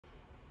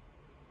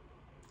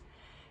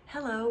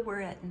Hello,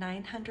 we're at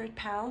 900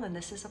 Powell and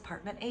this is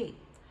apartment 8.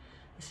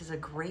 This is a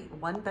great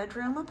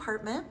one-bedroom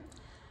apartment.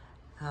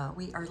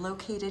 We are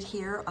located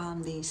here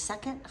on the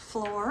second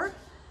floor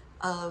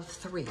of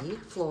 3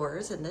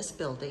 floors in this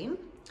building.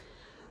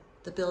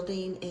 The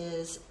building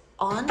is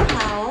on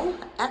Powell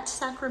at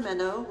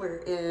Sacramento. We're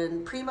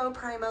in Primo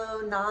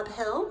Nob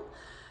Hill,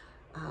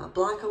 a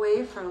block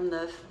away from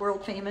the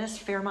world famous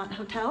Fairmont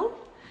Hotel.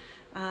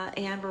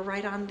 And we're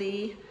right on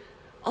the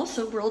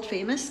also world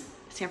famous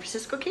San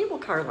Francisco cable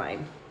car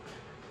line.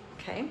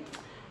 Okay,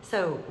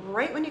 so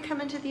right when you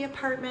come into the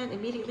apartment,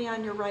 immediately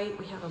on your right,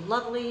 we have a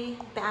lovely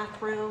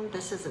bathroom.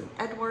 This is an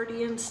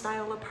Edwardian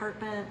style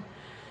apartment.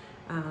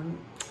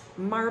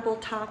 Marble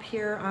top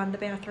here on the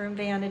bathroom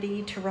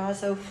vanity,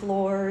 terrazzo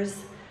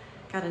floors.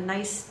 Got a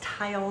nice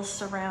tile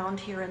surround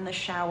here in the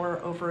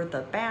shower over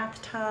the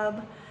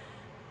bathtub.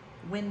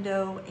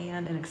 Window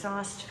and an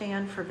exhaust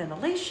fan for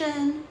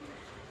ventilation.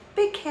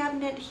 Big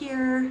cabinet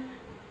here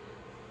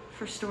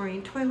for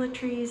storing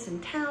toiletries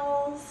and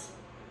towels.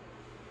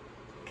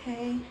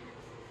 Okay.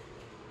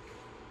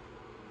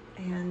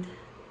 And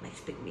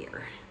nice big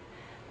mirror.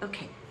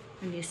 Okay,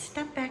 when you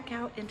step back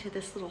out into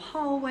this little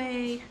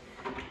hallway,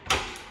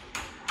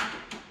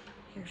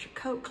 here's your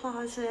coat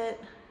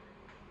closet.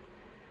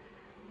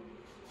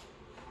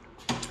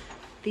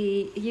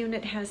 The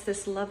unit has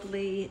this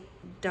lovely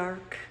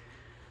dark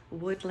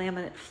wood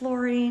laminate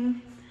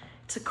flooring.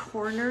 It's a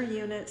corner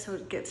unit, so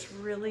it gets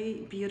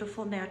really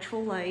beautiful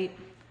natural light.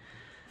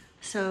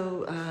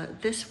 So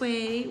this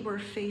way we're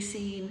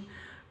facing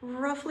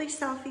roughly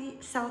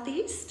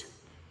southeast,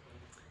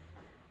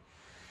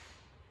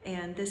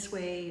 and this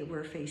way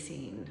we're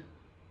facing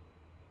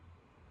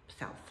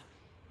south.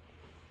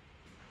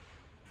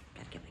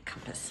 Gotta get my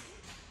compass.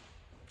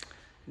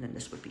 And then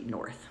this would be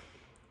north.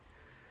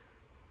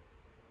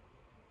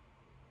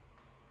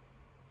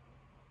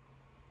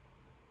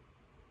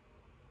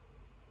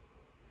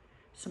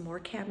 Some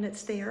more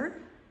cabinets there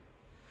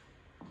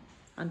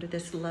under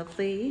this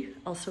lovely,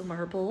 also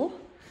marble,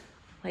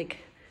 like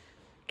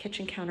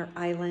kitchen counter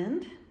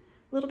island.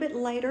 A little bit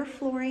lighter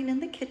flooring in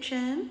the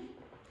kitchen.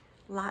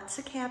 Lots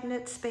of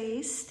cabinet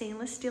space,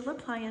 stainless steel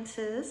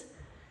appliances.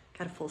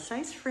 Got a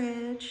full-size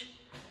fridge,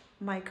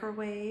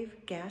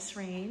 microwave, gas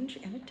range,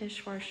 and a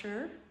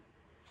dishwasher.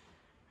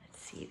 Let's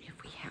see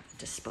if we have a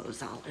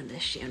disposal in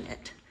this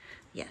unit.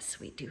 Yes,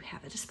 we do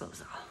have a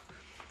disposal.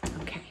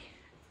 Okay.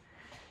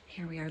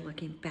 Here we are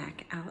looking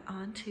back out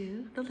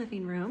onto the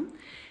living room.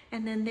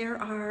 And then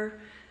there are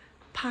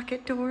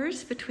pocket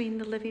doors between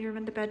the living room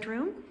and the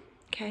bedroom.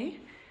 Okay,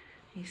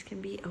 these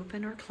can be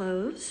open or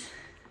closed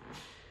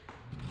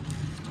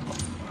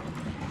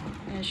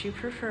as you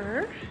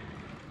prefer.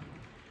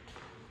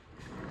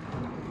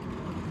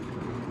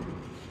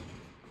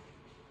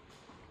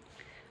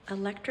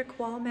 Electric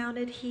wall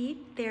mounted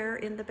heat there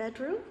in the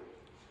bedroom.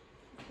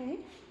 Okay,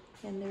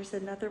 and there's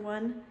another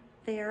one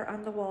there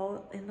on the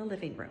wall in the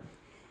living room.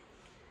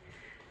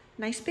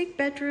 Nice big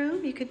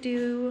bedroom. You could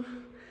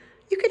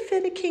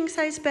fit a king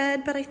size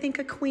bed, but I think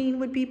a queen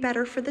would be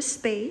better for the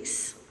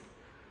space.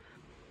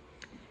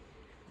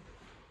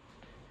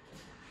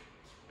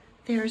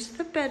 There's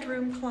the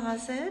bedroom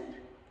closet.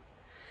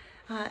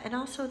 And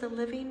also the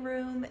living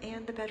room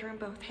and the bedroom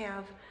both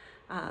have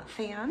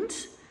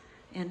fans,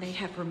 and they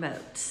have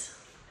remotes.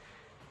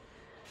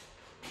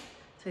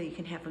 So you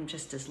can have them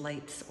just as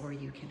lights, or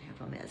you can have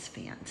them as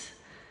fans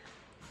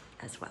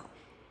as well.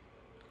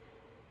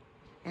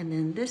 And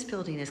then this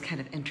building is kind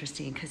of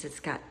interesting because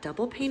it's got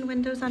double pane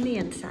windows on the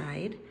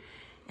inside,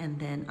 and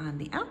then on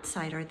the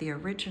outside are the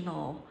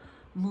original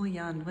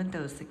mullion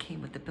windows that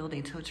came with the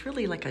building. So it's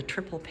really like a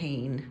triple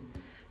pane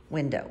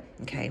window,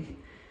 okay?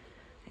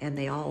 And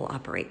they all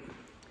operate.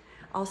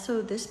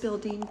 Also, this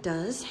building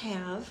does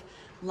have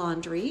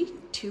laundry,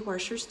 2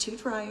 washers, 2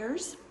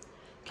 dryers,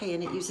 okay?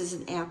 And it uses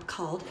an app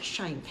called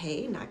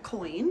ShinePay, not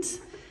coins.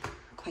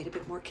 Quite a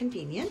bit more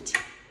convenient.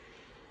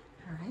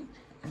 All right.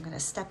 I'm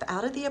gonna step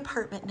out of the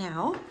apartment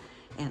now,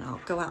 and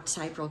I'll go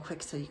outside real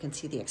quick so you can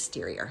see the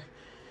exterior.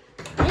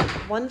 All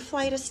right, 1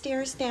 flight of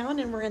stairs down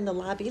and we're in the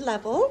lobby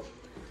level.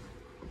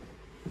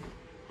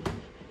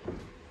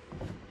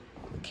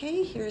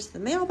 Okay, here's the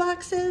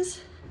mailboxes.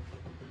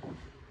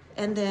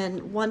 And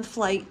then 1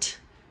 flight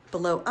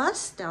below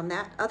us, down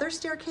that other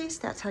staircase,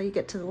 that's how you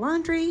get to the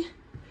laundry.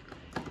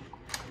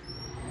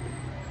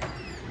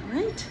 All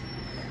right,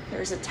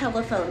 there's a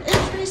telephone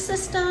entry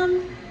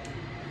system.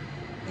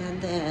 And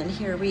then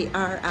here we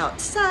are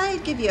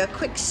outside, give you a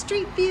quick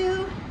street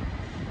view.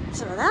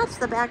 So that's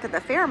the back of the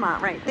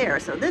Fairmont right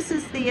there. So this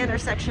is the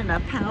intersection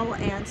of Powell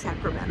and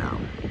Sacramento.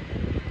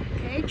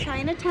 Okay,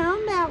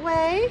 Chinatown that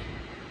way,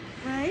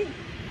 right?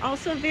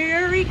 Also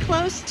very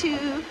close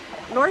to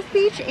North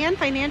Beach and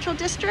Financial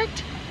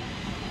District.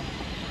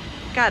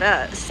 Got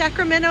a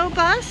Sacramento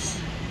bus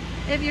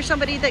if you're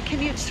somebody that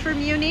commutes from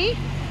Muni.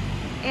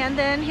 And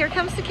then here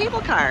comes the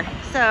cable car.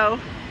 So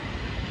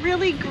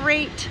really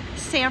great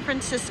San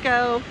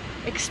Francisco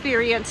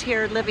experience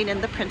here living in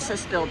the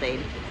Princess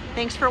Building.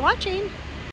 Thanks for watching.